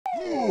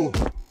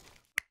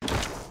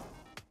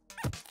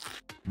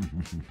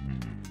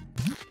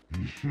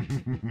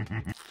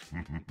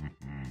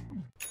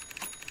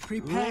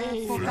Prepare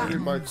for battle.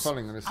 By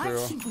calling on this hero.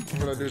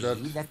 How would I do that?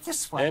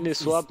 Any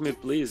swap me,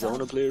 please. I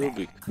wanna play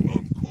Rubik.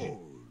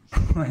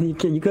 You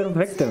could have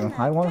picked him.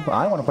 I want to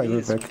play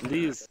Rubik.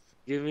 Please,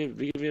 give me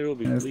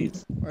Rubik,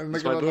 please. I make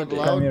It's it my not birthday.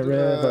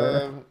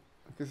 loud.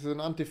 This is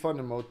an anti-fun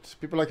emote.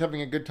 People like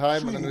having a good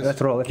time and then there's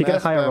Let's roll. If you get a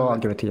mass higher roll, spam. I'll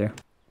give it to you.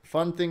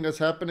 Fun thing that's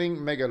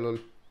happening, mega lol.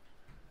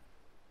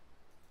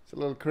 It's a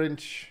little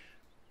cringe.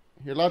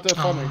 You're allowed to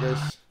have fun, I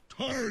guess.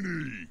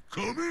 Tiny,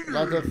 come in.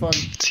 Allowed to have fun.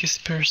 It's his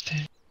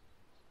birthday.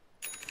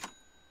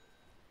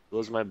 It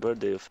was my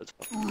birthday of it.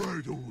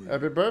 Right away.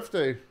 Happy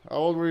birthday. How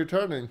old were you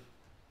turning?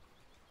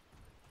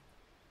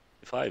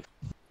 5.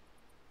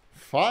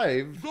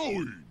 5?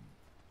 Going.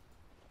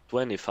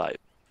 25.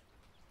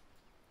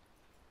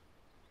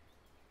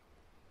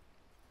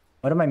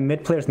 Why do my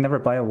mid players never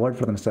buy a ward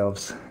for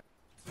themselves?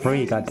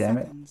 Free,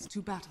 goddammit.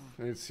 To battle.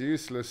 It's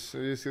useless.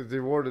 It just gets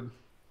rewarded.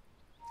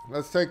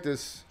 Let's take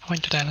this. I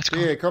went to die, let's go.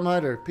 PA, come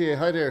hide here. PA,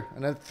 hide here.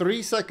 And at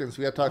 3 seconds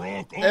we attack.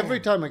 Every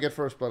time I get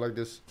first blood like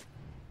this.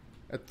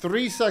 At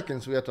 3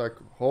 seconds we attack.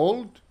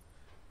 Hold.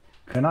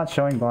 They're not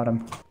showing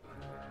bottom.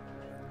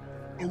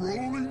 A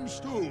rolling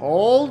stone.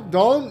 Hold.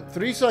 Don't.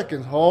 3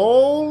 seconds.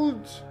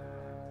 Hold.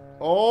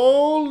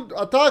 Hold.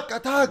 Attack.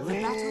 Attack.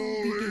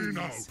 Rolling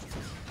out.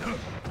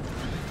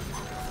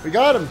 We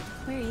got him.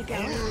 There you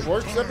go.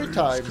 Works every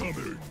time.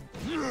 Coming.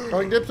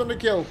 Going dips on the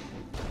kill.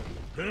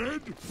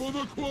 Head for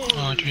the quad.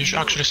 Oh, do you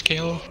actually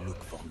scale?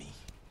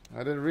 I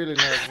didn't really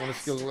know when the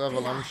skill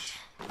avalanche.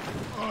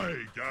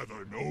 I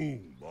gather no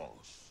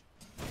loss.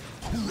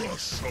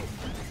 Crush them.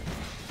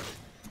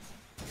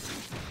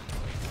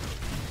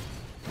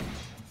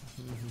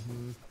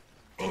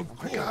 Oh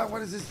my god,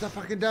 what is this? The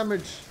fucking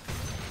damage.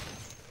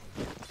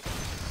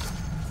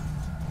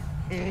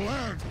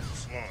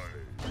 Landslide.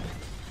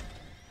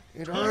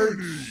 It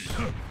hurts.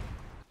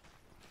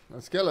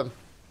 Let's kill him.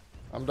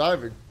 I'm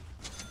diving.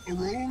 A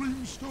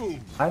rolling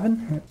stone.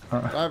 Ivan?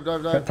 Dive,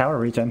 dive, dive. Tower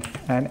regen.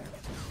 And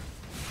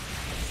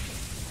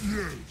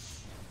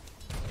Yes.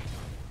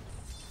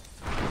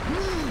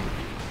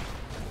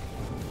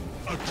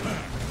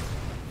 Attack.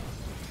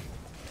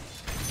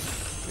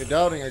 You're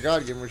doubting a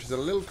god game, which is a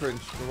little cringe,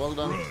 but well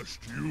done. Crushed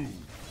you.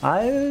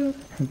 I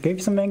gave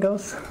you some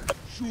mangoes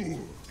Sure.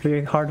 for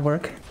your hard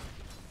work.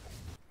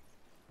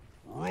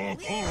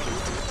 Rock on.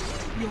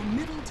 Your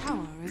middle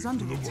tower is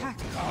under attack.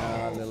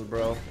 Ah, little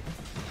bro.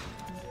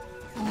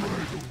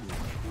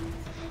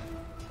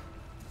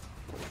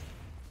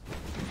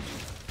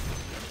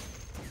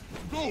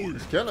 Going.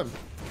 Let's kill him.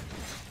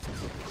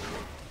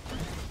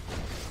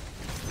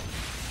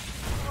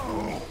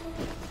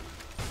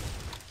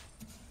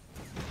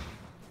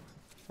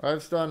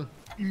 I've stun.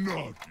 Not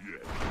yet.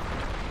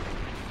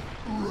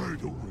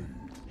 Right away.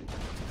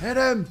 Hit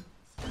him!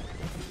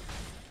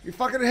 You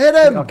fucking hit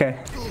him! Okay.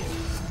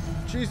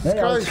 Jesus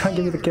Yeah, I was Christ. trying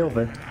to give you the kill,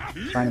 but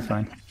fine, it's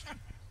fine.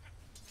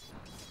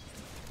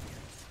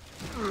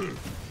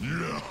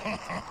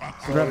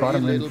 So grab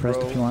bottom lane little first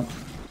bro. if you want.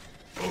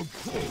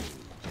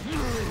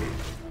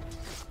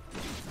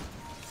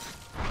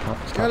 Stop,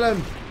 stop. Kill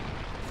him!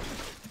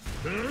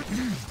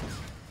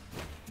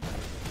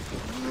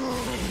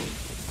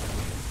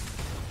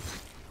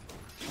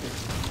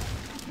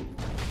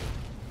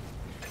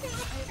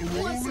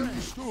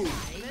 Rolling stone.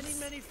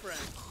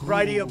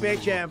 Radio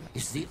Big Jam.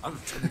 Is the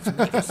ultimate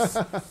menace.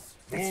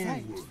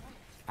 Forward.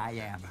 I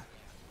am.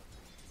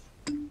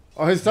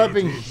 Oh, he's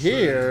typing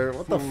here.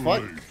 What the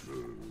fuck?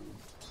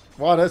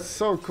 Wow, that's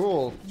so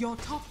cool. Your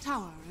top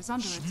tower is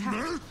under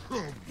attack.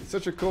 It's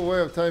such a cool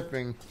way of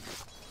typing.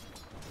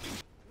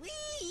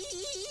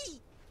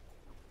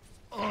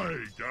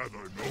 I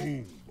gather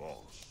no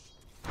loss.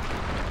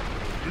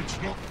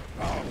 It's not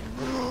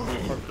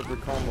Fuck with the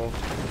combo.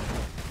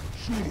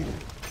 sure.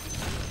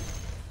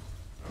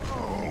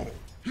 Oh,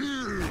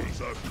 here's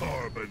a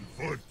carbon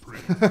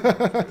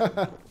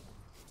footprint.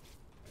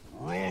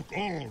 Rock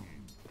on.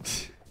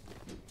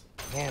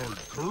 Hard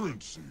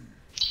currency.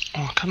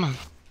 Oh, come on.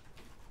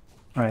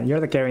 Alright, you're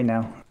the carry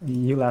now.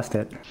 You last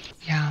hit.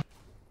 Yeah.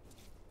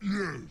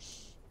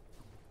 Yes.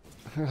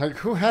 Like,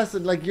 who has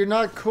it? Like, you're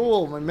not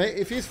cool. Man.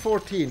 If he's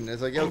 14,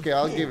 it's like, okay,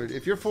 I'll give it.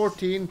 If you're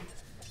 14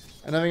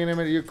 and having an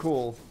enemy, you're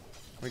cool.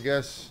 I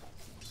guess.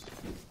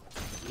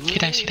 He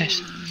dies, he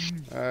dies.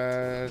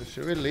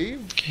 Should we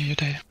leave? Okay, you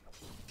die.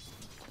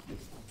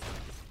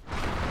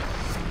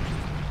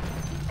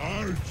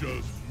 I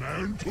just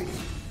mantled.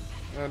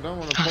 I don't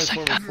want to play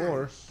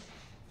 4v4.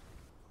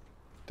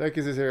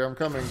 Techies is here, I'm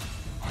coming.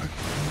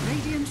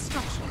 Radiant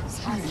structures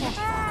are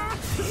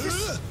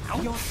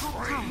fortified. Your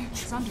top tower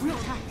is under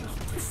attack.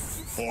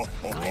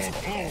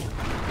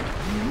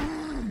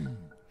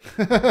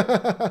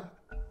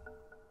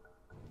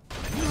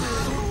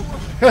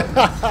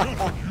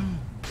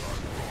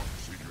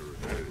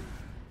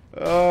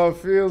 Oh,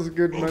 feels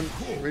good, man.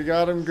 We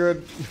got him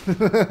good.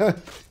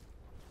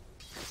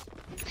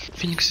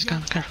 Phoenix is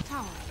gone, careful.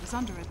 Tower is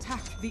under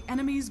attack. The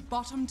enemy's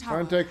bottom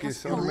tower. Find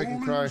Techies, has I want to make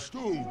him cry.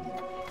 Stone.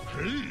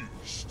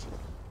 Haste.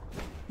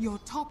 Your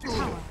top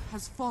tower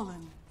has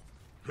fallen.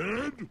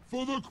 Head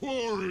for the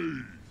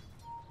quarry!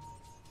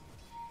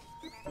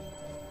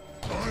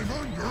 I'm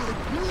under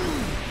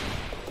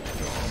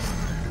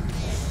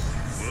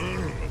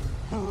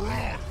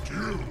rocked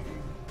you!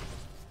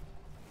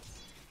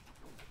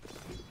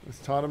 It's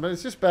tournament.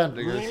 It's just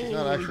banter, guys. It's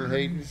not actual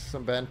hate. It's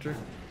some banter.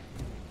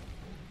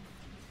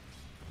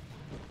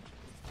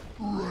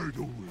 Right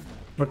away.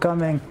 We're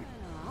coming.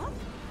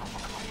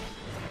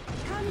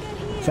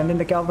 Send in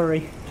the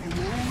cavalry.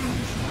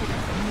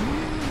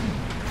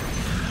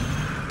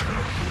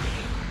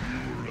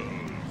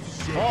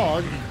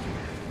 Hog.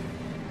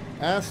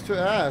 Ass to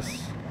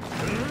ass.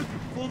 Head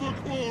for the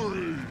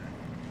quarry!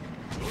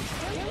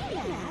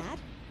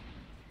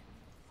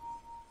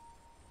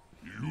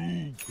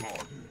 You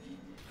got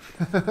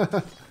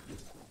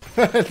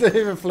it. They're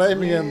even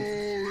flaming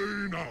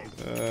him. Falling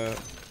out.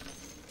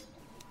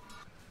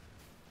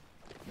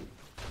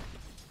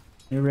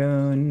 New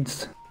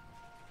runes.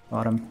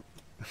 Bottom.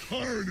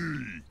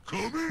 Tiny,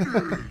 come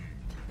in!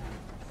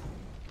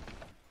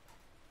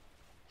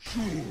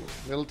 Sure.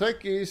 Little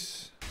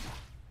techies.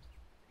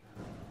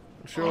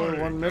 Sure,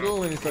 one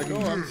middle, and he's like,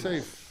 oh, I'm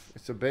safe.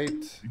 It's a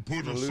bait.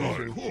 Put An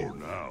aside illusion. for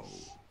now.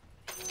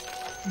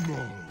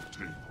 Now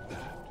take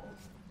that.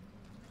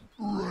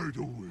 Right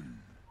away.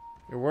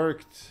 It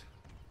worked.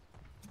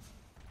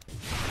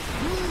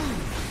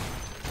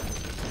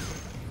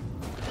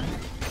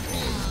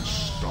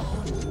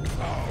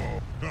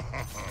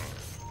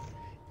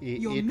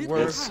 Your It middle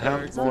worked. Let's tower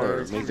have is more.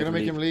 under It's Make gonna them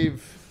make leave. him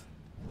leave.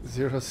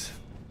 Zeros.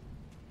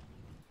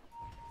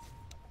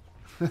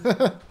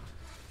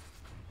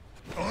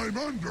 I'm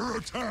under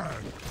attack.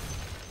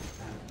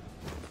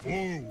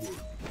 Forward.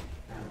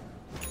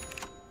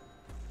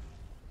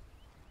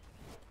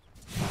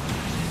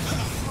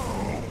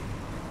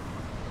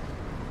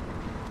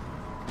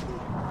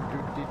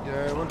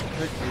 I want to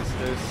take these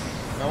guys.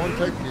 I want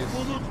to take For these.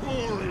 the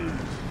quarry.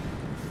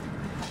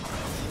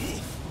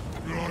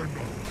 I'm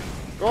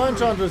Go,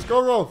 Enchantress,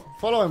 go, go.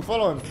 Follow him,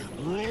 follow him.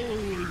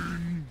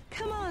 rolling.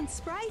 Come on,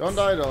 Sprite. Don't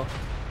die though.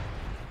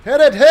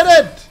 Hit it, hit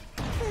it!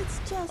 It's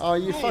just Oh,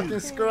 you fucking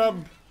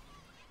scrub.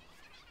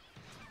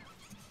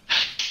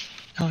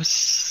 I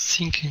was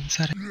thinking,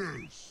 sorry.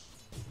 Yes.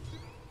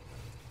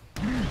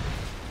 No,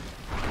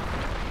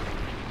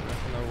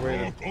 wait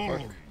a Walk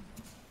fuck. on.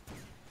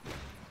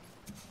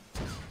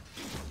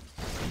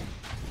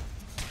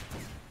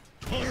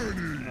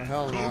 Tiny, Oh,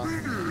 hell no.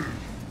 come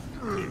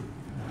in.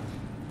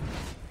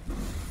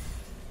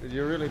 Did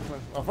you really?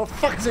 Oh, for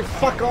fuck's sake,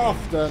 fuck off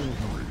then!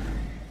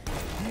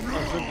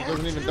 Oh, shit, he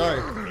doesn't even die.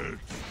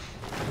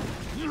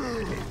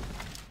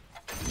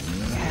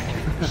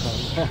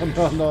 No,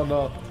 no, no,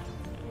 no.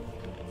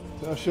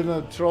 I shouldn't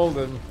have trolled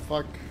him.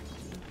 Fuck.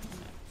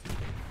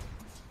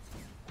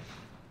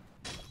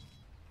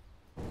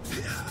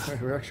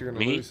 We're actually gonna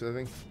Me? lose, I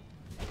think.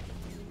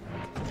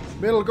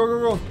 Middle, go,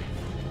 go, go!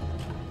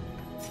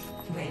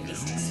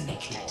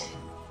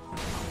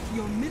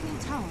 Your middle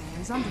tower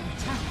is under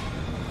attack.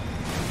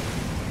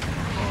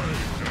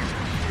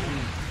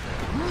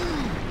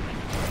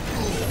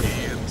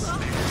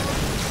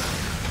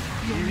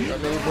 Your middle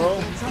That little bro.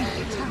 is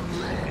under attack.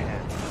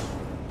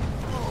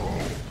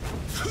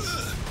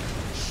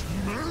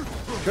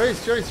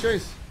 Chase, chase,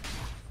 chase!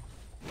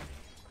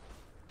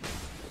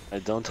 I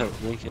don't have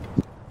blinking.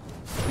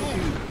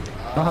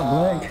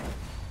 Oh, Blink.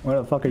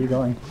 Where the fuck are you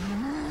going?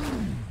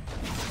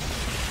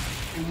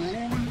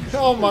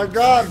 Oh my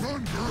god!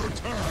 Under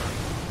attack.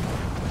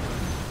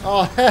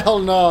 Oh hell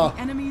no!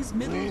 Enemy's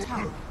middle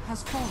tower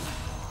has fallen.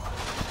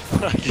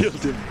 I killed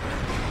him.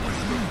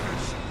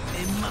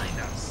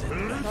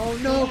 Oh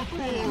no!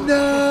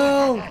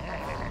 No!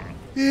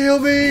 Heal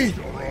me!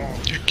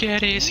 Your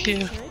carry is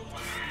here.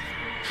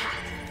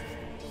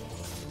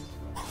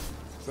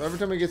 So every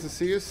time he gets to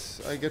see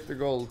us, I get the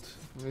gold.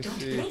 Let me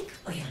see.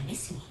 or you'll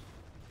miss me.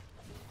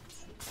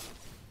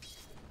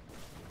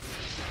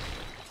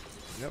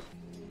 Yep.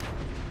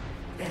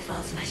 There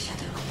falls my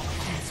shadow.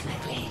 That's my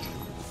blade.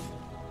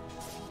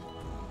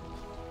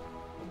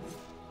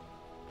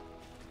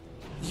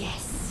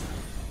 Yes.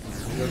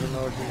 He doesn't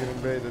know if he's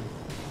getting baited.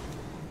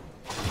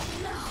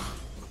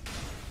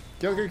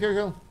 Kill, kill, kill,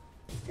 kill.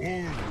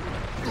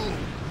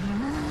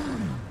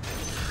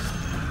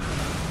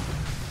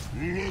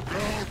 Look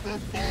out for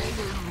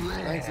fallen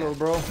rock. Thanks, little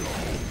bro.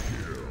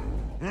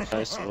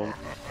 Nice one.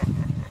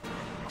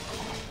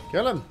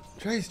 Kill him.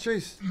 Chase,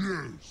 chase.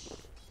 Yes.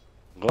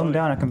 Calm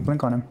down, I can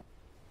blink on him.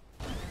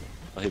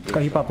 Oh, he Go,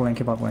 broke. keep up blink,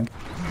 keep up blink.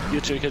 You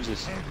two catch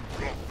this.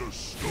 Got the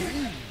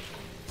stone.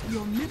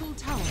 Your middle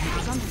tower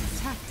is under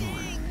attack. Your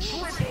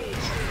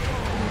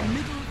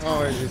middle Oh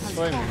tower wait, he's has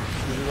flaming.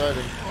 fallen. He's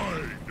riding. I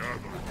gather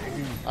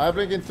gold. I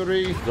blink in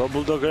 3, Go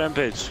Bulldog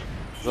Rampage.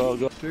 Go,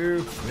 go.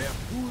 2.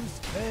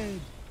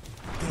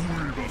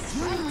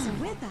 Sprites are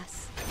with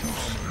us.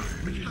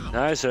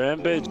 Nice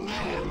Rampage.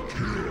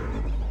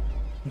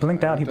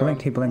 Blinked out, he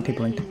blinked, he blinked, he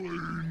blinked.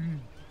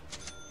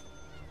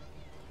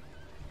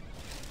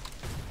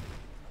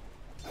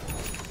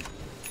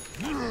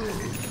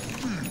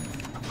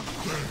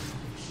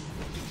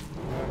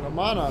 No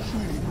mana.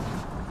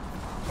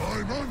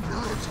 I'm under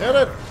attack. Hit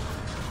it!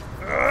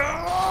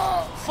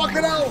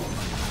 Fucking hell!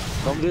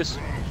 Come this.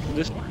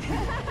 This.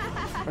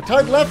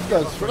 Attack left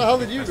us. Where the hell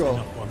did you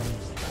go?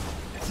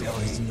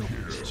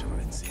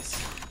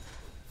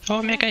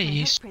 Oh, mega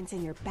east. Prints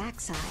in your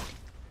backside.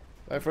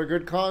 Die for a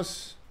good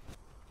cause.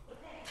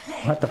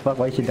 What the fuck?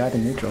 Why she died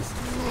in neutrals?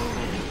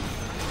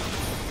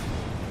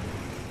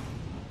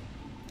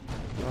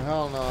 Oh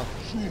hell no.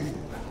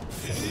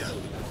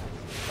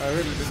 I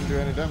really didn't do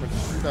any damage.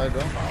 He died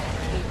though.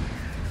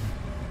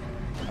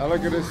 Oh,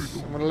 look at this.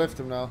 I'm gonna lift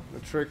him now. The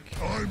trick.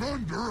 I'm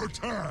under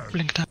attack.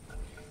 Blinked up.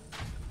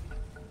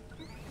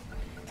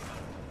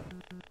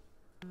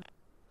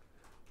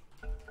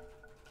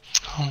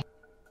 Oh.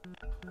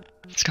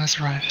 It's gonna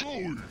survive.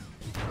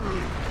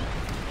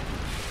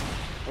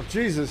 Oh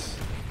Jesus.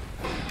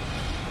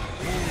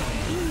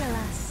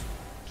 Alas,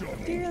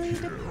 dearly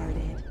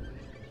departed.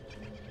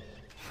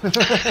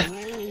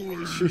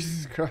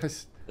 Jesus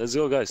Christ. Let's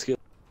go, guys. Kill.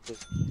 A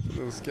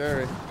little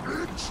scary.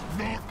 It's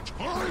not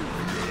time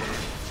yet.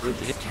 Good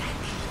hit.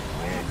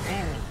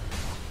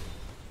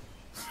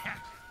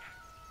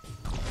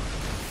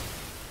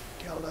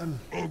 Kill them.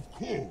 Of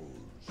course.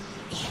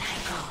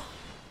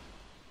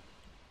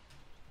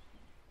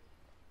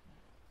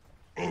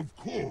 Of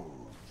course.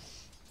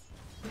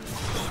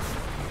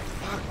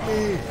 Fuck me.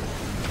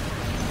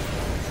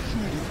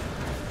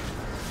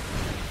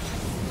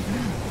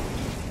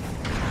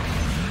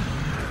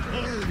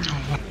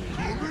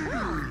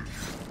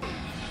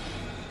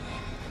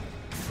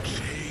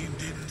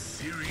 Chained in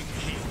searing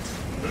heat.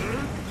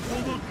 And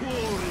for the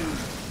quarry.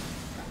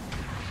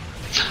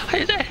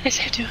 I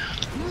saved you.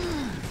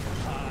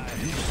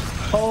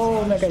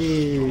 Oh, mega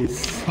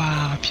east.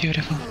 Wow,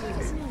 beautiful.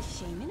 There's no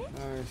shame in it.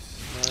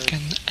 Nice.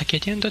 Can I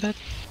get you into that?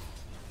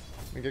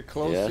 Let me get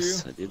close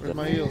Yes, to I you. did Where's that.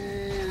 my heal?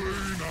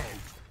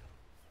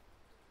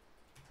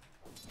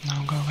 No,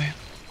 go away.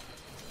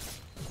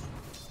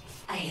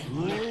 I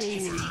am not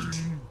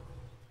hesitate.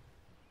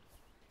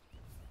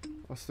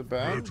 What's the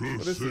band?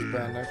 What is this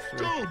band actually?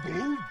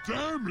 Double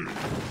damage.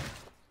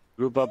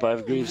 Group up, I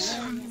have greaves.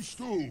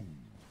 Stone.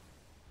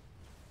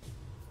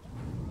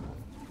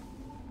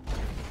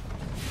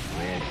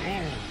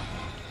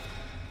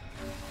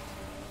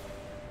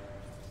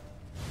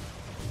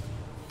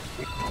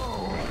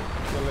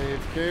 Well,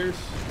 if cares.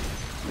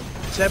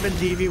 7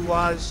 TV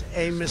was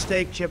a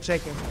mistake, chip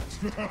taken.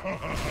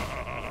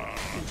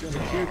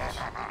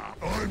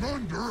 I'm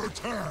under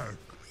attack.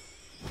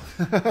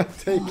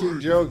 Taking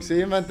jokes.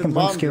 He invented I'm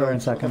going mom to skewer in a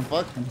jokes. What the second.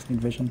 fuck? I just need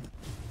vision.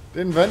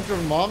 The inventor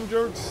of mom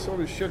jokes?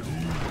 Holy shit.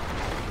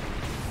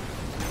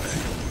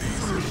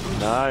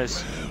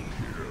 Nice.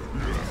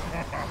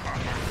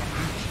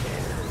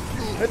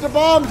 Hit the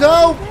bomb,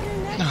 Toe!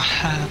 No,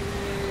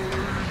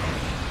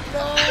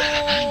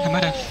 I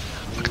might have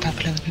fucked up a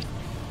little bit.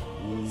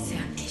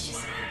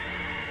 Surreptitious.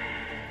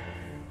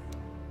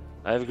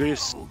 I have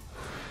greaves.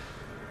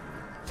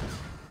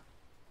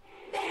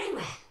 Very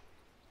well.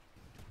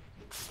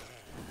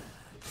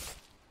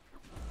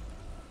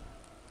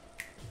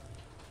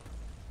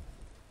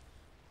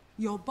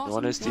 Your I bottom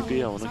want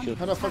STP, I want to kill.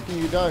 How the fuck can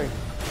you die?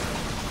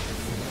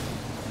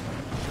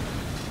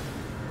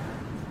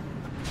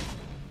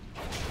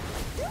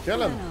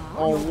 Kill him.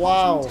 Oh,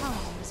 wow.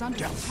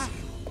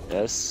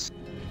 Yes.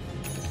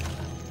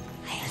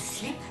 I'll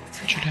slip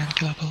through Should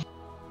unkillable.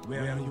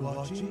 Where are you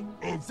watching?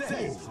 Of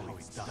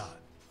course.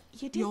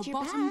 You did your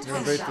bottom I'm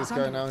gonna bait this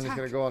guy now and he's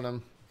gonna go on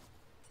him.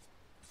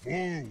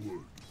 Forward.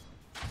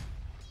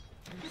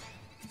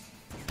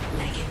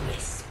 like a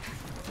wisp.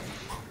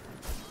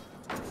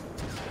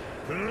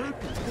 Head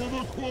for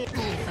the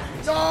quarry.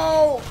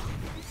 No!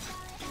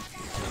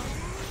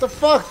 What the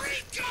fuck?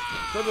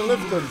 Try to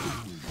lift him.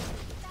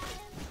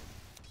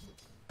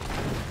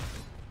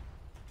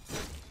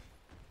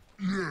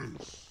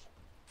 Yes.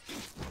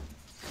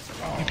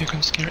 Maybe you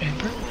can scare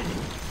Amber.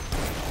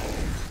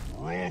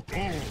 Rock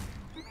on.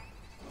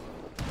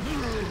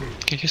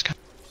 Okay, he's got.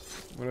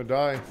 I'm gonna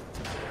die.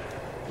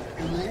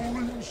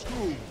 Rolling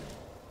stone.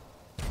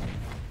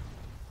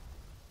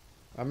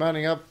 I'm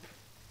manning up.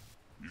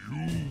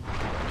 No!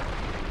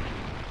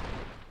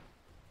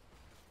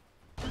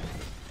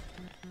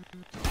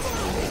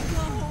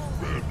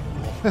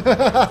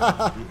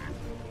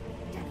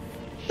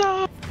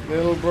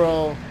 Little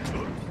bro.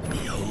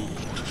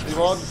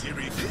 VODs.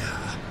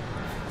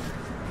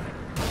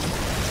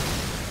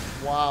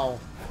 Wow.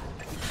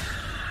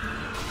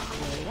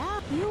 Wait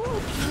up, you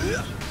okay?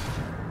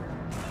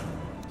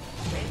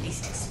 When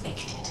least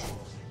expected.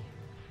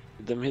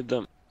 Hit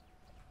them.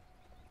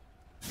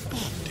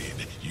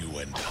 You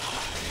and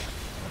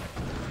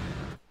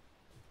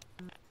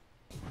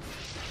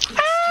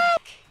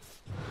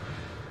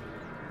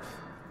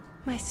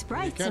My You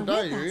sprites can't are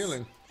die, with you're us.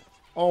 healing.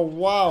 Oh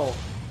wow.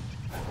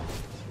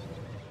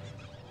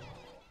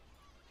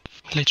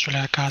 Literally,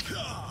 I got.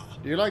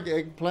 Do you like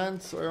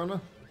eggplants,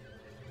 Iona?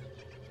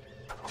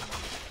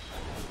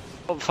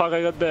 Oh fuck,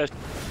 I got bashed.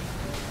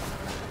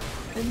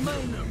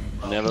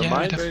 Never Yeah,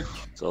 mind. I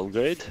It's all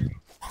great.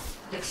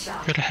 Look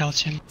sharp. Really helped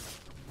him.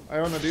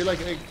 Iona, do you like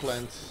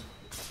eggplants?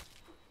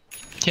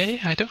 Yeah,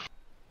 I do.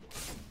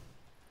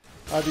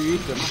 How do you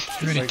eat them?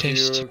 Really Like, do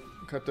tasty. you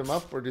cut them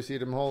up or do you eat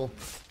them whole?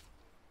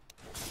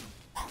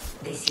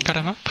 Cut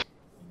them up.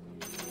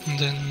 And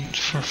then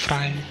for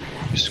fry,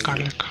 use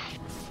garlic.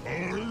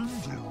 Time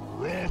to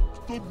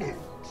rock the boat.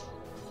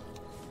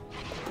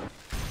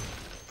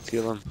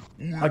 Kill him.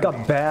 I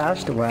got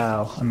bashed.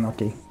 Wow,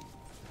 unlucky.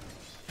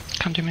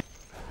 Come to me.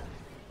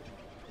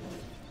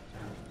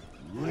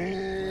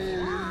 Rolling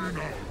out.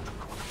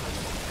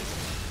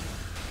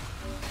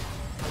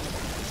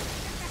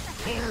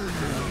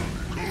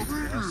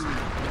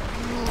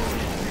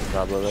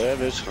 Double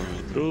damage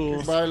coming through.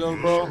 Goodbye, little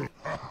bro.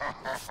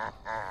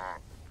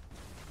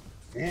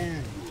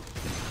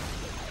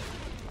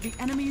 The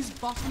enemy's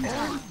bottom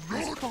tower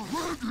has fallen.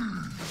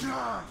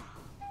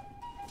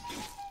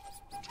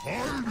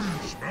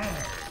 Tiny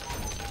smash.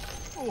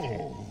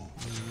 Oh,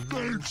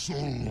 thanks a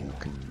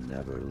lot.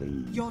 Never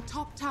leave. Your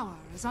top tower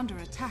is under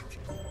attack.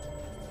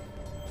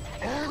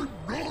 I'm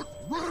not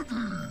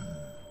ready.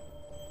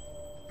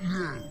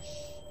 Yes.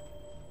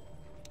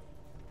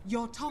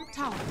 Your top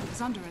tower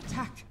is under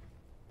attack.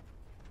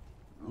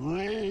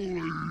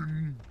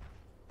 Rolling.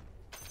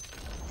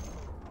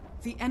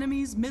 The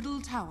enemy's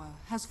middle tower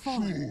has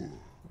fallen.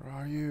 Where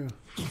are you?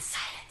 In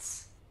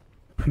silence.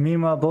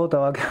 Meanwhile,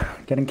 Bulldog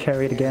getting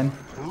carried again.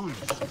 I'm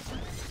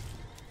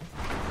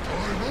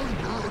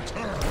under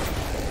attack.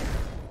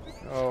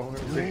 Oh, we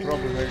have a big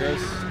problem, I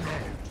guess.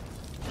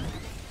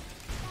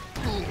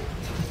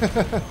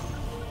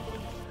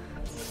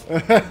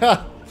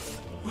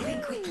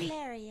 Moving quickly.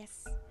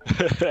 Hilarious.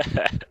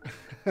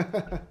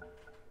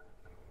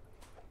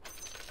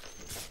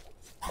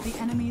 The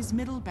enemy's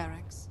middle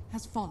barracks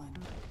has fallen.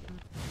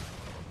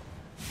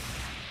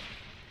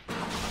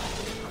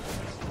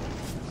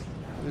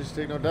 Just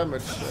take no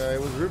damage. It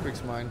was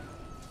Rubik's mine.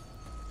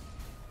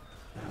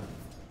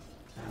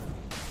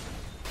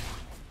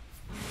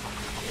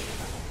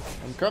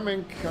 I'm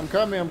coming. I'm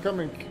coming. I'm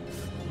coming.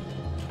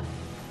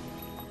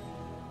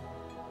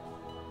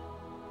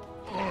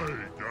 I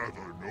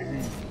gather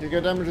no. You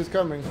get damage is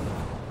coming.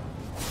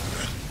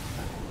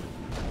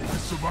 I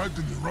survived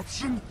an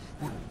eruption.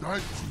 What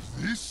died to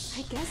this?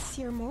 I guess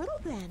you're mortal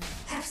then.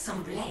 Have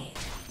some blade.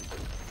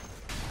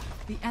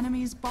 The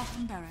enemy's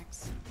bottom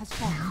barracks has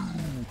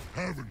fallen.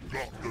 Haven't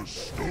got the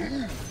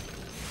stone.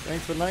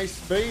 Thanks for nice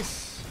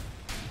space.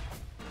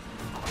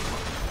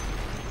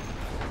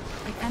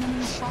 The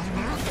enemy's bottom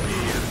barracks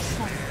has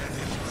fallen.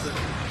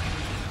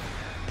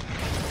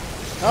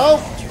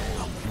 Help!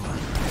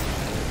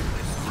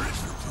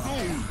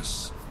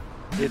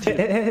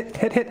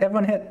 Hit,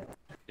 everyone hit.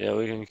 Yeah,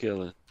 we can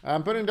kill it.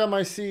 I'm putting down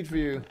my seed for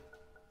you.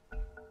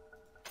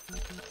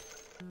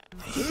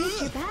 You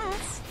did your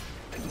best.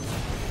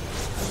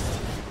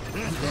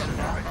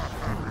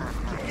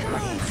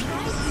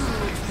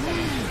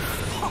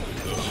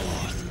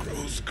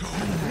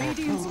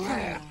 Radiant's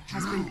courier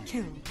has been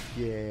killed.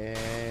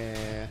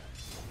 Yeah.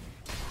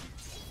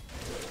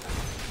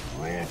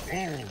 I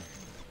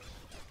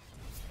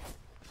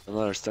don't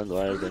understand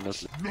why they're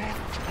not.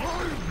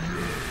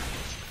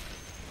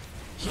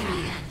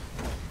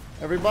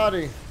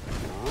 Everybody.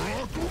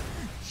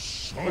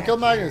 Go kill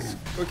Magnus.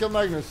 Go kill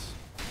Magnus.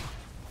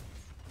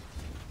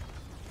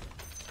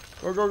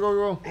 Go, go,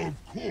 go, go.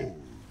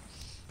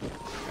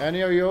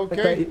 Annie, are you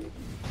okay?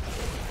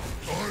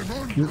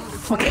 You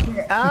fucking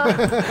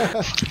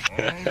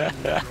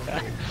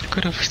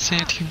Could have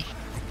saved him.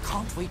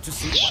 Can't wait to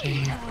see what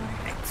Shame.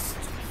 next.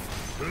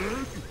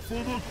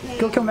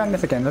 Go kill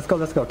Magnus again. Let's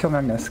go. Kill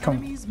Magnus. Come.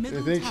 Enemy's You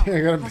middle think tower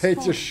you're gonna has bait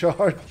fallen. your shot?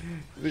 You think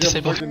I'm a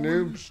Disable. fucking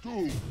noob?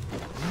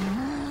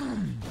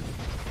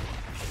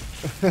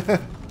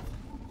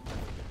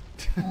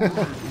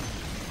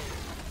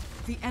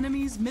 The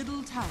enemy's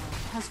middle tower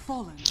has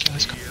fallen. Okay,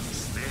 let's go.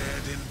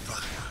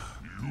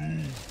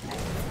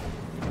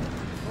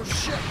 Oh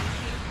shit!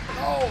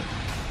 Oh!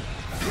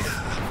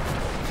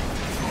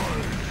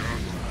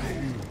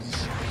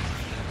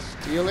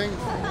 Healing.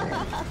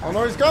 Oh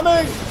no, he's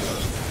coming!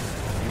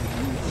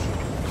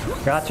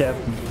 Gotcha.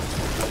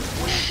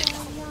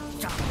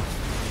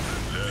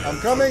 I'm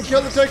coming,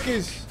 kill the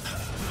Techies!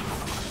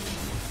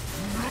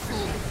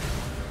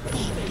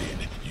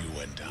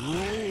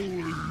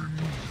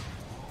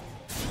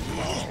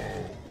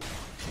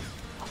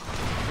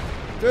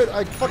 Dude,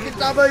 I fucking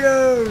double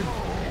you!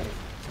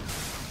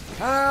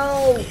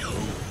 How?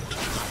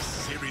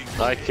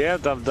 I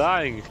can't, I'm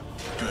dying.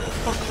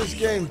 Fuck this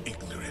game.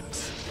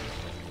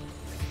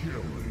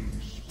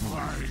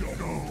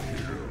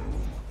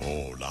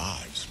 All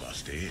lives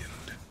must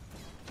end.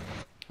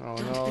 Oh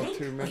no,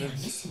 2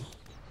 minutes.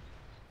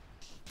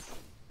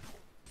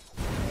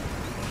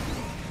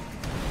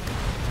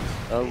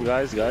 Oh,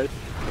 guys.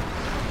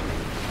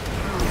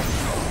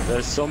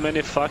 There's so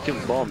many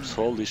fucking bombs,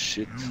 holy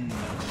shit.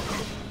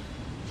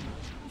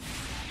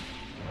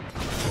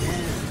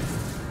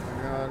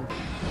 Hang on.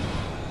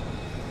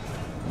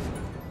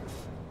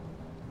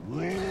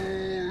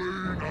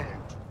 Rolling out.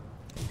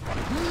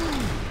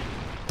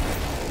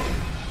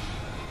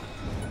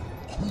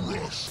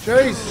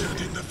 Chase!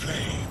 In the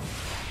flame.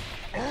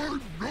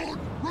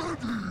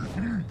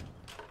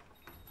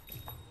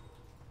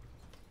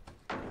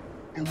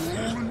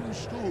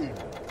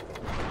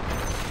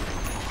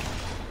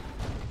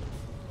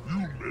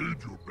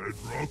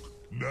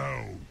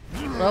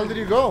 hell did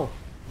you go?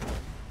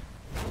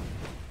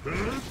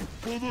 Head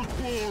for the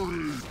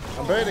quarry.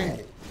 I'm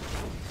baiting.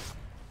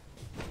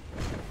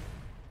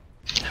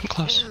 I'm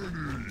close.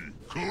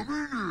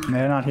 Coming in.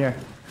 They're not here.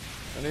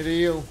 I need a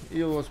heal.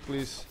 Heal us,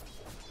 please.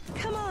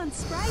 Come on,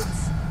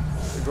 sprites.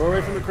 Go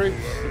away from the creeps.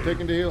 You're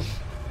taking the heal.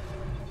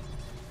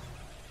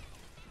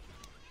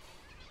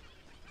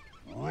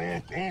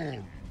 Rock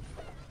on.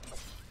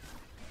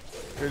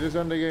 Okay, just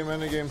end the game,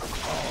 end the game.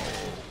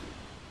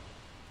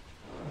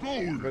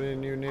 Going. Very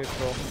new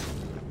neutral.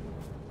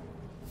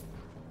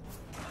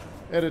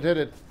 Hit it, hit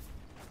it.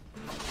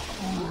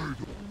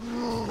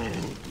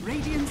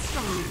 Radiant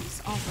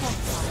structures are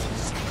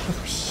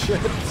fortified. Shit.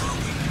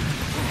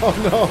 Oh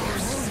no.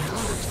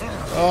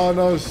 Oh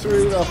no,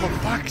 sweet. Oh, for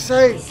fuck's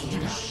sake.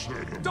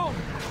 Oh,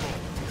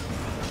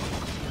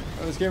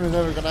 this game is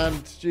never gonna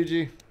end.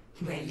 GG.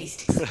 Where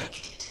least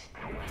expected.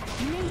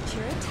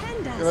 Nature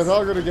attend us. Yeah, let's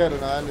all go together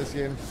now in this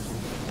game.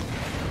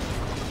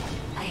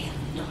 I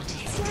am not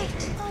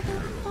hesitant.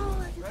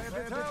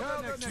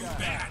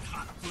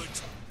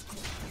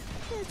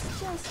 It's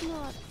just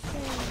not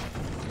fair.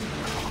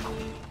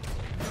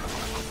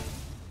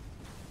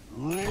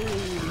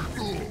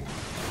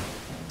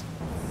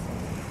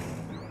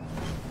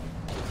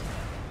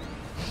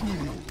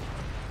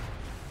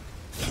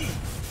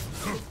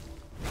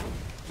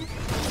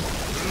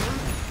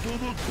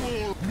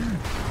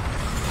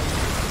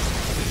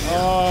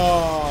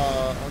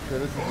 Oh, okay,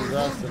 this is a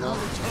disaster now.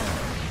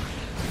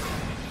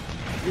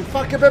 You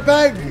fucking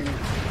bag!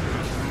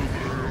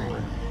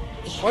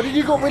 Why did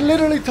you go? We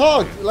literally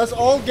talked. Let's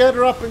all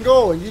gather up and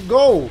go, and you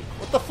go.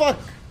 What the fuck?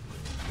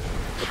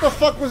 What the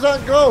fuck was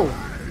that go?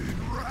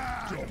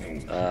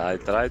 I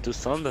tried to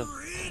stun them.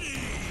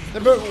 Yeah,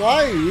 but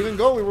why even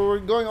go? We were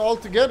going all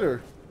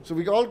together. So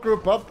we all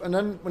group up, and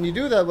then when you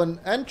do that, when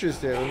Enter is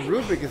there and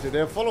Rubik is there, they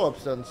have follow-up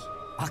stunts.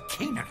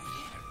 Arcana.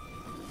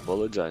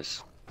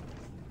 Apologize.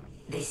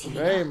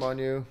 Shame on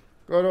you.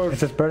 Go to.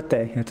 It's his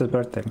birthday. It's his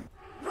birthday.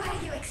 Were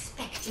you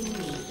expecting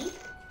me?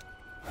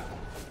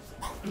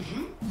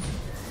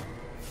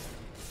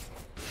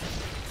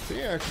 So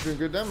yeah, actually doing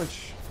good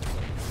damage.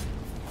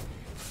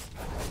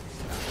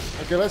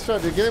 Okay, let's try.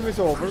 The game is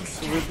over.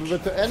 So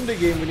but to end the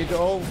game, we need to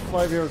all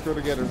 5 heroes go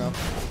together now.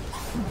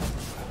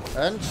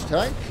 And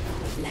tank.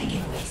 Like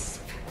a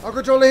wisp. I'll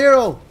control the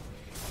hero.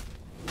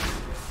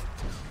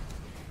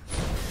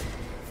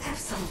 Have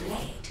some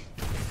blade.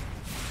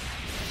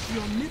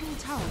 Your middle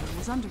tower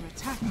was under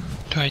attack.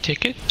 Do I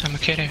take it? I'm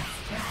okay there.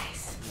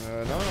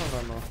 No.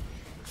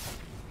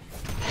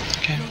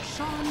 Okay. Your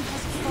Shan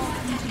has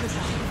fallen to the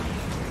ground.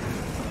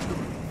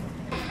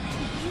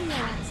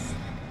 Yes.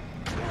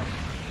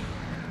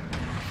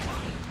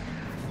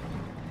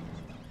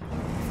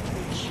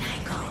 Here I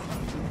go.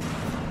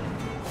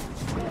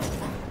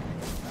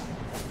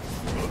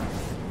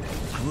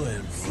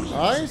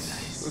 Nice.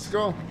 Let's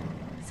go.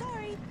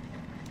 Sorry.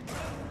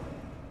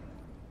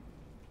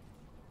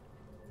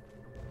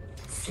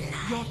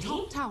 Your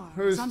top tower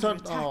Who's is under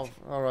turned attack. off?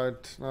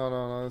 Alright.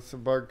 No. It's a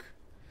bug.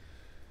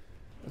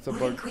 It's a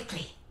Moving bug.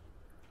 quickly.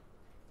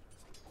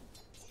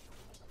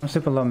 I'm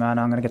super low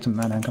mana. I'm gonna get some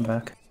mana and come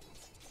back.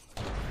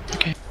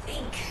 Okay.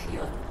 Think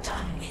you're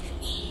done with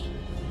me.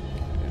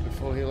 Need the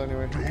full heal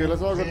anyway. Okay,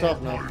 let's all go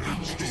top now.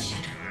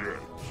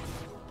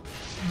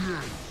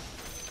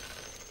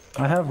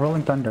 I have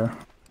Rolling Thunder.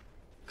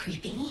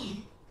 Creeping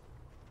in.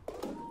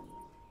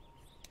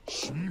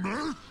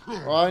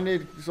 Oh, I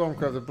need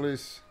Stormcrafter,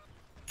 please.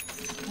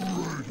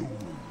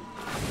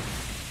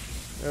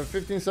 We have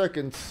 15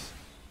 seconds.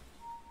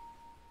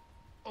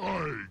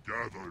 I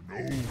gather no.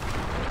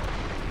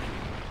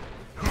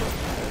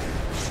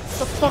 What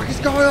the fuck is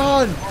going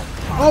on?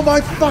 Oh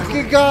my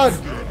fucking god!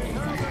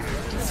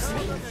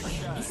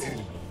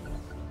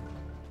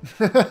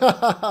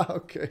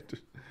 Okay.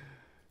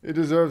 He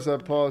deserves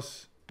that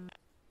pause.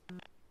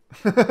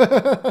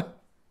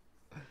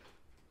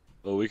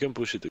 Well, we can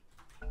push it.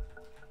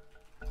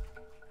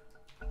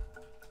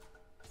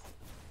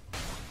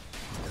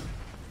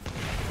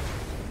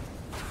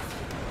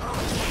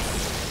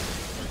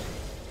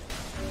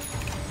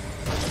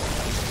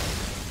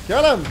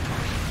 Kill him!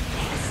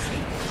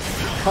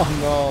 Oh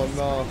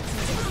no.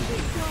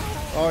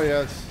 Oh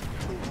yes.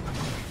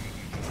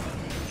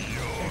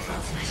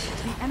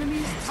 The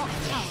enemy's top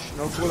tower.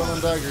 No cooldown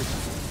on daggers.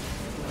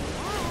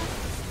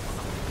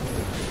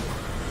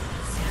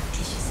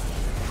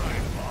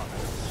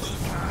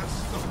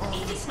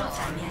 It is not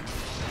time yet.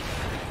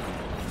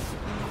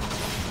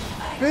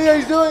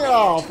 He's doing.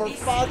 Oh, for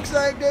fuck's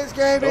sake, this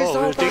game is Oh, so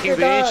we're taking fucking the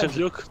bad. ancient,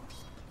 look.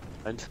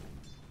 And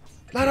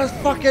Let us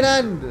fucking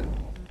end.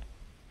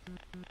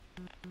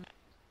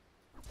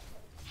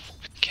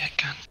 Okay, I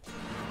can.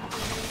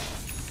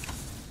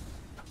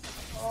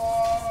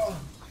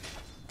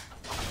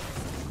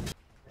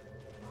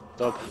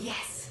 stop.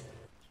 Yes.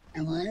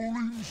 A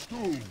rolling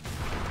stone.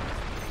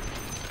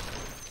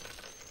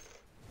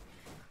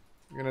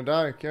 You're gonna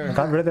die, I Karen.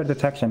 got rid of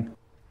detection.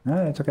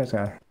 No, it's okay,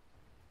 Sky.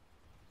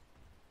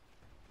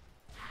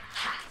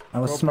 I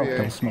was smoked.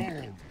 I was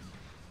smoked.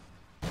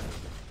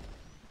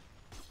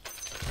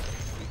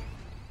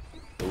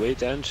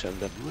 wait Ange and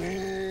then...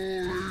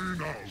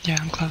 Yeah,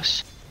 I'm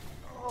close.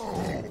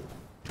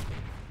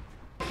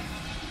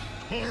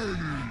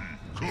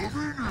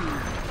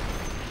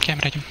 Okay, I'm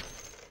ready.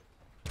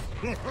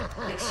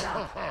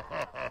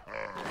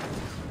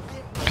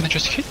 Can I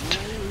just hit?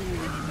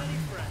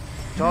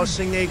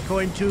 Tossing a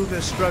coin to the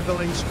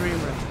struggling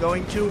streamer.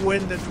 Going to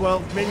win the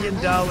 $12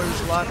 million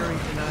lottery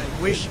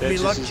tonight. Wish me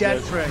Techies luck, is chat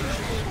dead. friends.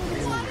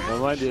 My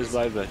mind is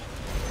bye-bye. The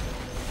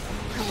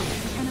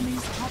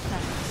enemy's top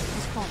barracks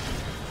is falling.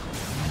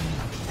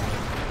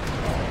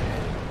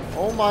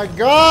 Oh my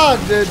god,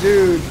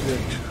 dude!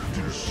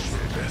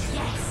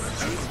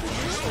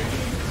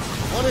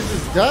 What is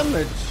this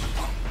damage?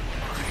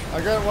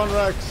 I got 1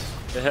 Rex.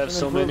 They have An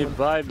so many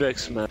improvement.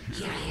 buybacks, man.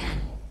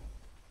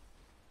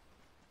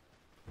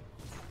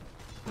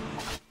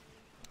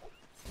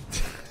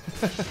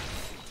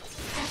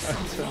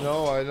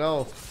 I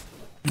know.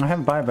 I have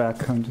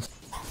buyback. I'm just.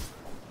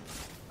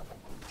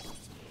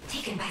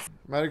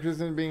 Magic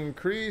resistance being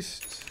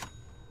increased.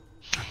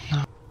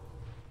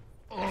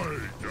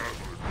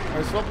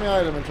 I swapped my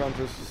item,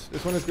 Enchantress.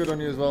 This one is good on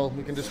you as well.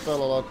 You can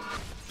dispel a lot.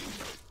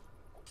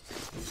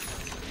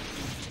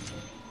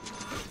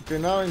 Okay,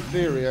 now in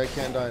theory I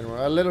can't die anymore.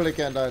 I literally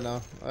can't die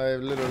now. I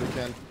literally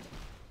can't.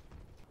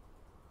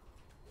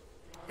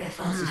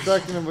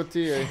 Distracting him with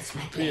TA.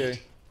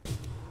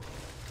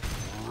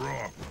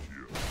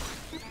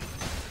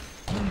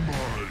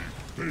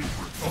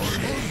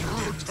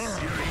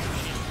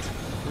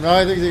 No,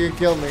 I think they can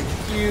kill me.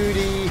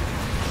 Cutie.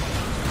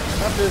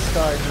 Not this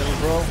guy, little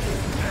bro.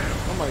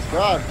 Oh my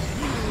god.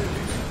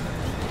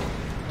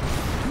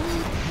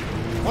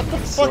 What the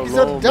fuck is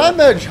low, that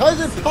damage? How is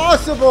it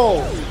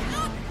possible?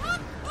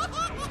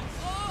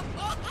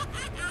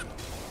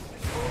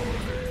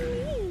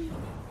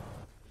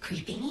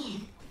 Creeping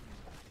in.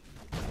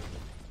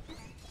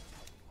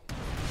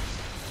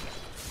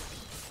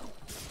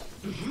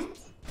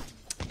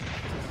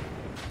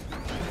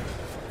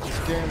 This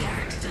game.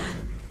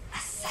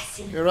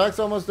 Your rack's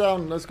almost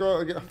down. Let's go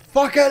again.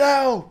 Fuck it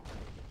out!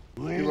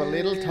 You a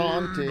little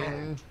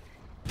taunting.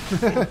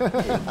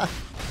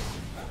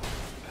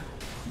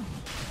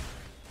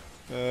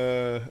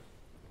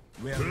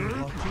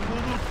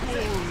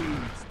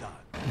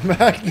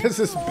 Magnus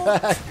is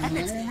back.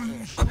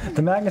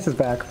 The Magnus is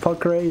back. Fuck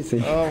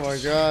crazy. Oh my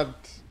god.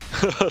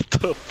 What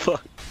the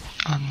fuck?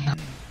 Oh no.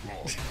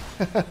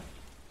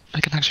 I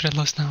can actually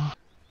lose now.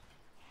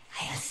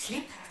 I'll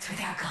slip through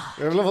their guard.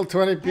 We have level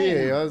 20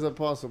 PA. How is that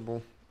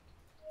possible?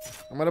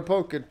 I'm gonna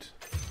poke it.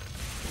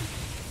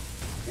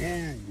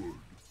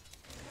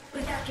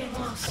 Without getting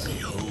lost.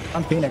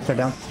 I'm Phoenix. They're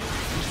down.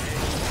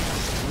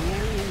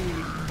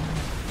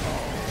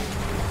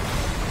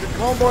 The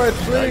combo at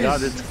 3. I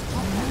got it.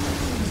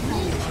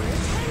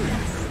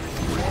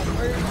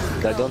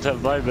 I don't have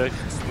buyback.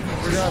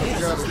 We got it,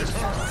 we got it.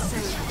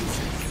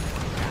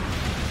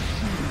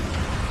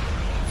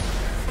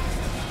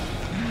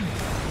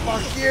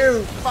 Fuck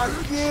you! Fuck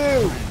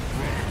you!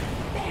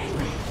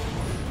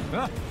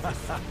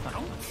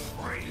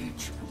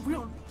 Rage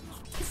will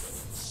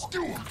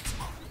Stuart.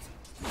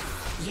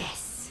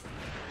 Yes.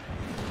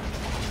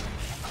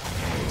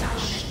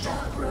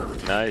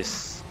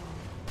 Nice.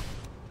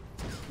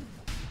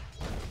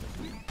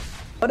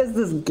 What is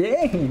this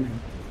game?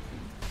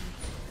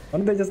 Why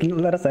don't they just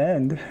let us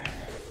end?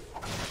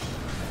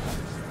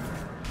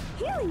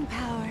 Healing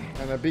power.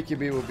 And a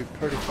BKB would be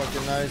pretty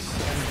fucking nice.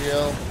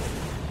 NGL.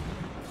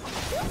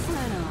 Let's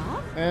run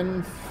off.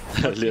 And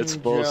Let's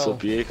fucking pause so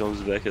gel. PA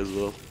comes back as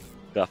well.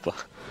 Kappa.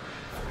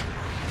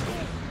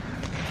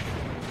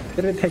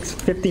 It takes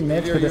 50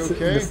 minutes Are for you this,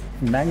 okay? this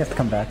Magnus to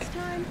come back.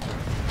 Time.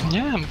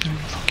 Yeah, I'm doing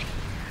okay.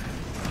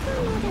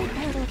 Little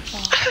pedal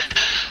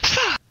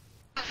fall.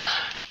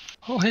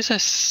 Oh, this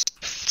is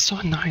so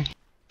annoying.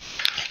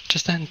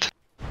 Just end.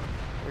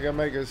 We got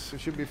Megas. We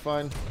should be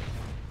fine.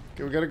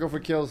 Okay, we gotta go for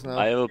kills now.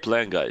 I have a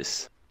plan,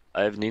 guys.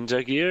 I have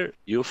ninja gear,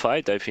 you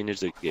fight, I finish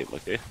the game,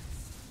 okay?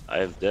 I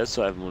have that,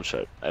 so I have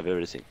moonshot. I have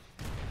everything.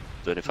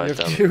 You 25 have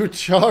damage. 2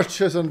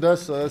 charges on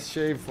Dessa. That's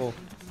shameful.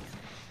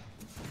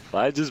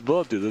 I just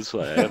bought it, that's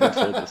why I haven't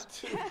said this.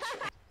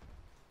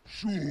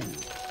 Sure.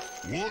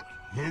 What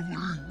have we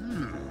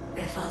here?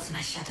 There falls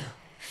my shadow,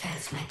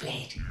 fells my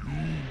blade.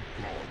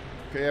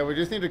 Okay, yeah, we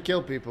just need to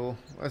kill people.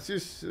 Let's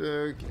just,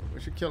 we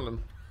should kill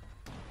them.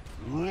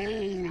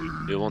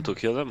 Rolling. You want to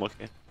kill them?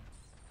 Okay.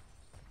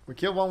 We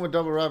kill one with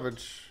double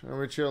ravage, and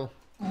we chill.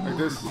 Like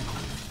this.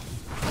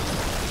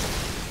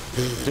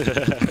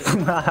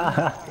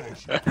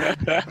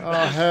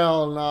 Oh,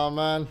 hell no,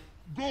 man.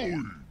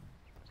 Going.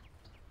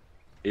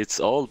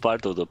 It's all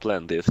part of the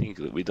plan. They think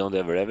we don't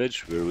have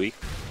ravage, we're weak.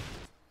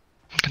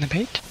 Can I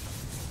bait?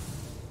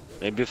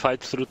 Maybe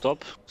fight through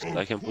top, so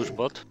I can push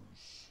bot.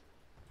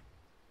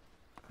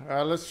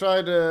 Let's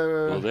try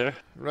Go the there.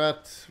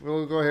 rat.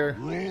 We'll go here.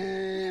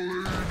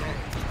 Rolling up.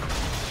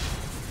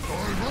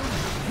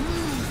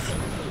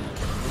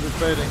 We'll be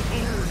fading.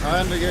 I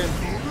end the game.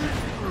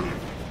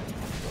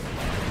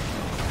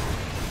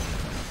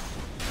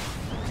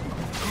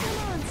 Come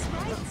on,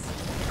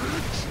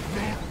 Spikes.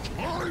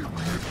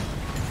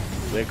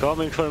 They're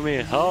coming for me.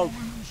 Help!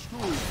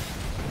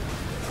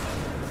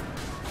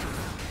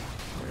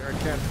 I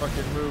can't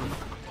fucking move.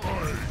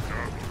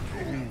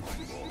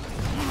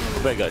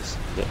 Go back, guys.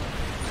 Yeah.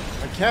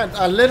 I can't.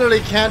 I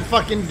literally can't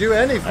fucking do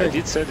anything. I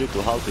did set it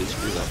to half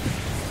HP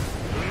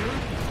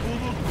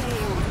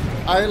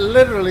now. I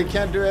literally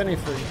can't do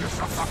anything.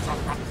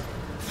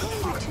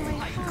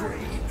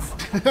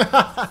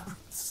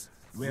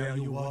 Where are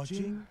you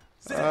watching?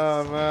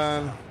 Oh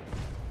man.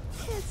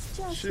 It's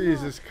just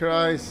Jesus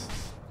Christ.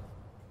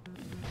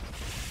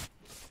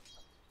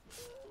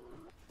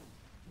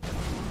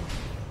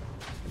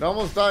 It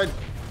almost died.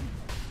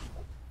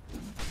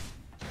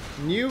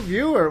 New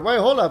viewer. Wait,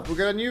 hold up. We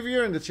got a new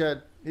viewer in the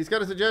chat. He's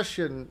got a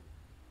suggestion.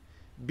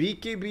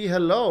 BKB,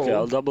 hello. Okay,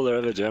 I'll double the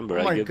Ravage Ember.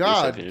 Oh I my get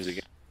God. this, I finish the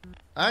game.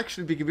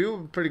 Actually, BKB will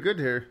be pretty good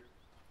here.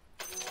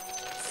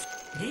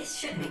 This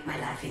should make my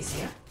life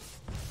easier.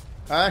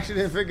 I actually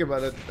didn't think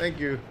about it. Thank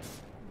you.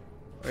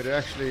 Wait, they're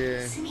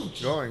actually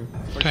going.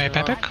 Do I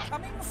epic?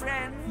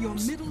 Your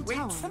middle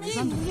tower is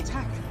under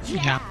attack.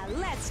 Yeah.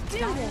 Let's do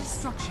Dire this.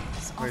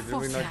 structures are Wait, did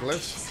we not fortified.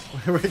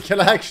 glitch? We can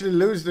actually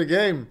lose the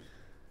game.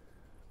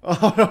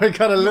 Oh no, we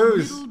gotta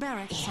lose. Middle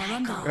barracks are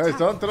under Guys, attack.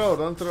 don't throw,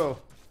 don't throw.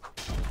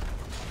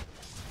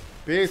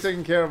 BA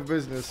taking care of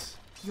business.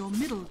 Your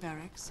middle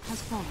barracks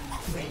has fallen.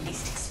 Where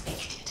least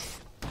expected.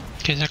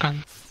 Okay,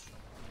 second.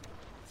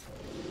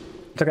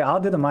 It's okay, I'll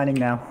do the mining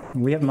now.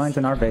 We have mines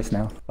in our base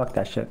now. Fuck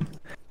that shit.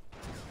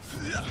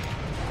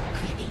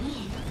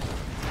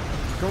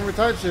 Come with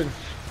Taichin.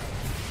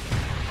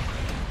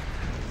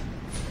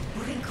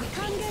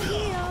 Hunger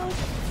heals.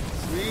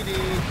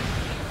 Sweetie.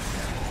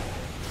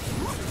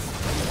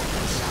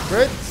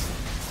 Crit.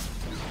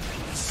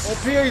 Oh,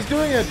 Pia, he's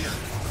doing it.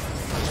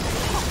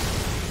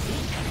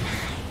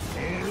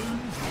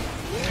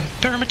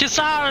 Pyramid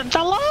arms!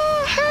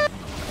 Allah!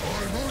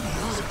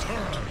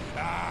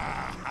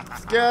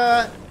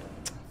 Scat.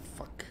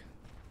 Fuck.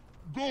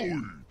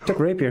 Going. Who took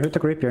rapier? Who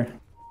took rapier?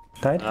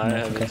 Died? I No,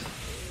 have okay. it.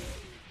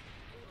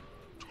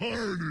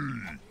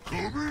 Tiny.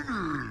 Coming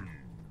in.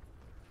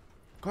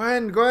 Go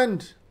ahead, go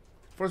ahead.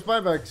 Force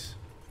buybacks.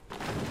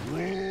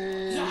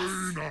 Rolling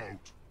out.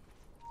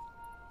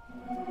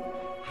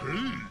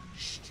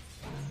 Haste.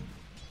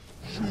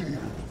 Sure.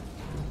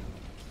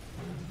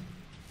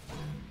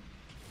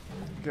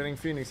 Getting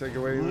Phoenix like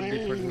away would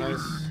be pretty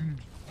nice.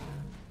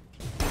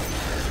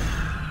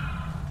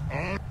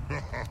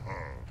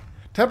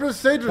 Templar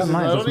Sage resist.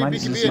 mine, I just don't mine,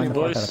 need just BKB mine.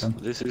 anymore. Boys,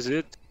 this is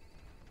it.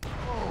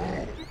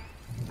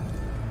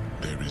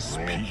 There is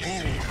peace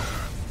here.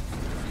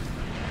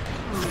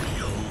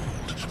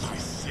 Behold my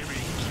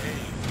searing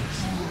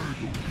gaze.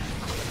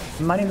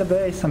 I'm mining the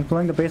base. I'm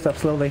pulling the base up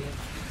slowly.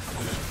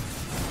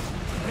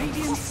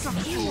 Radiant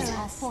structures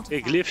are Hey,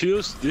 fortified. Glyph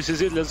use. This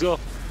is it. Let's go.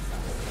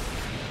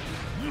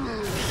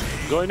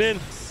 Going in.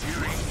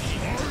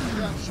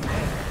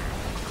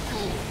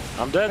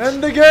 I'm dead.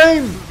 End the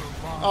game!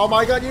 Oh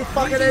my god, you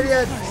fucking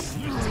idiot!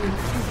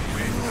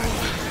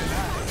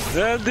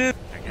 End it.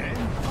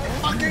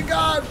 Fucking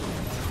god!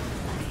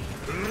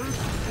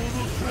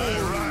 I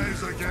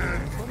rise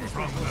again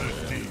from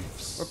the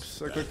deeps.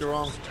 Oops, I clicked it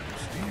wrong.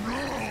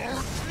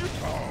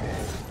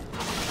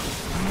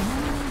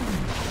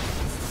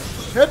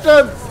 Hit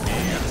them!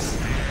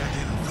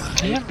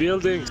 Keep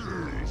building.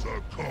 There's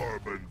a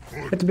carbon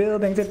foot. It's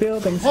buildings, it's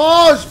buildings.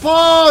 Pause!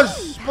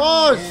 Pause!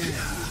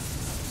 Pause!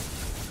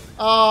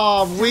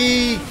 Ah,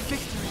 weak!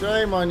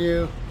 Shame on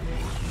you.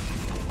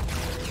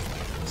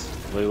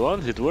 We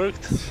won. It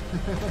worked.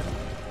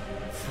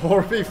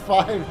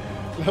 4v5.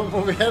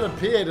 Look, we had a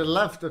P8 that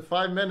left at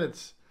 5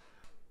 minutes.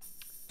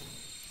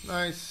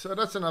 Nice. So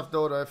that's enough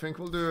Dota. I think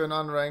we'll do an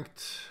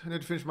unranked. I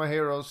need to finish my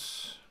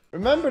heroes.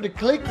 Remember to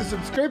click the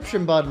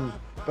subscription button.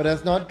 But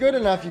that's not good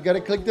enough. You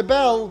gotta click the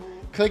bell.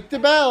 Click the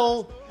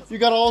bell. You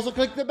gotta also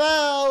click the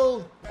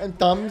bell. And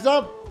thumbs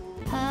up.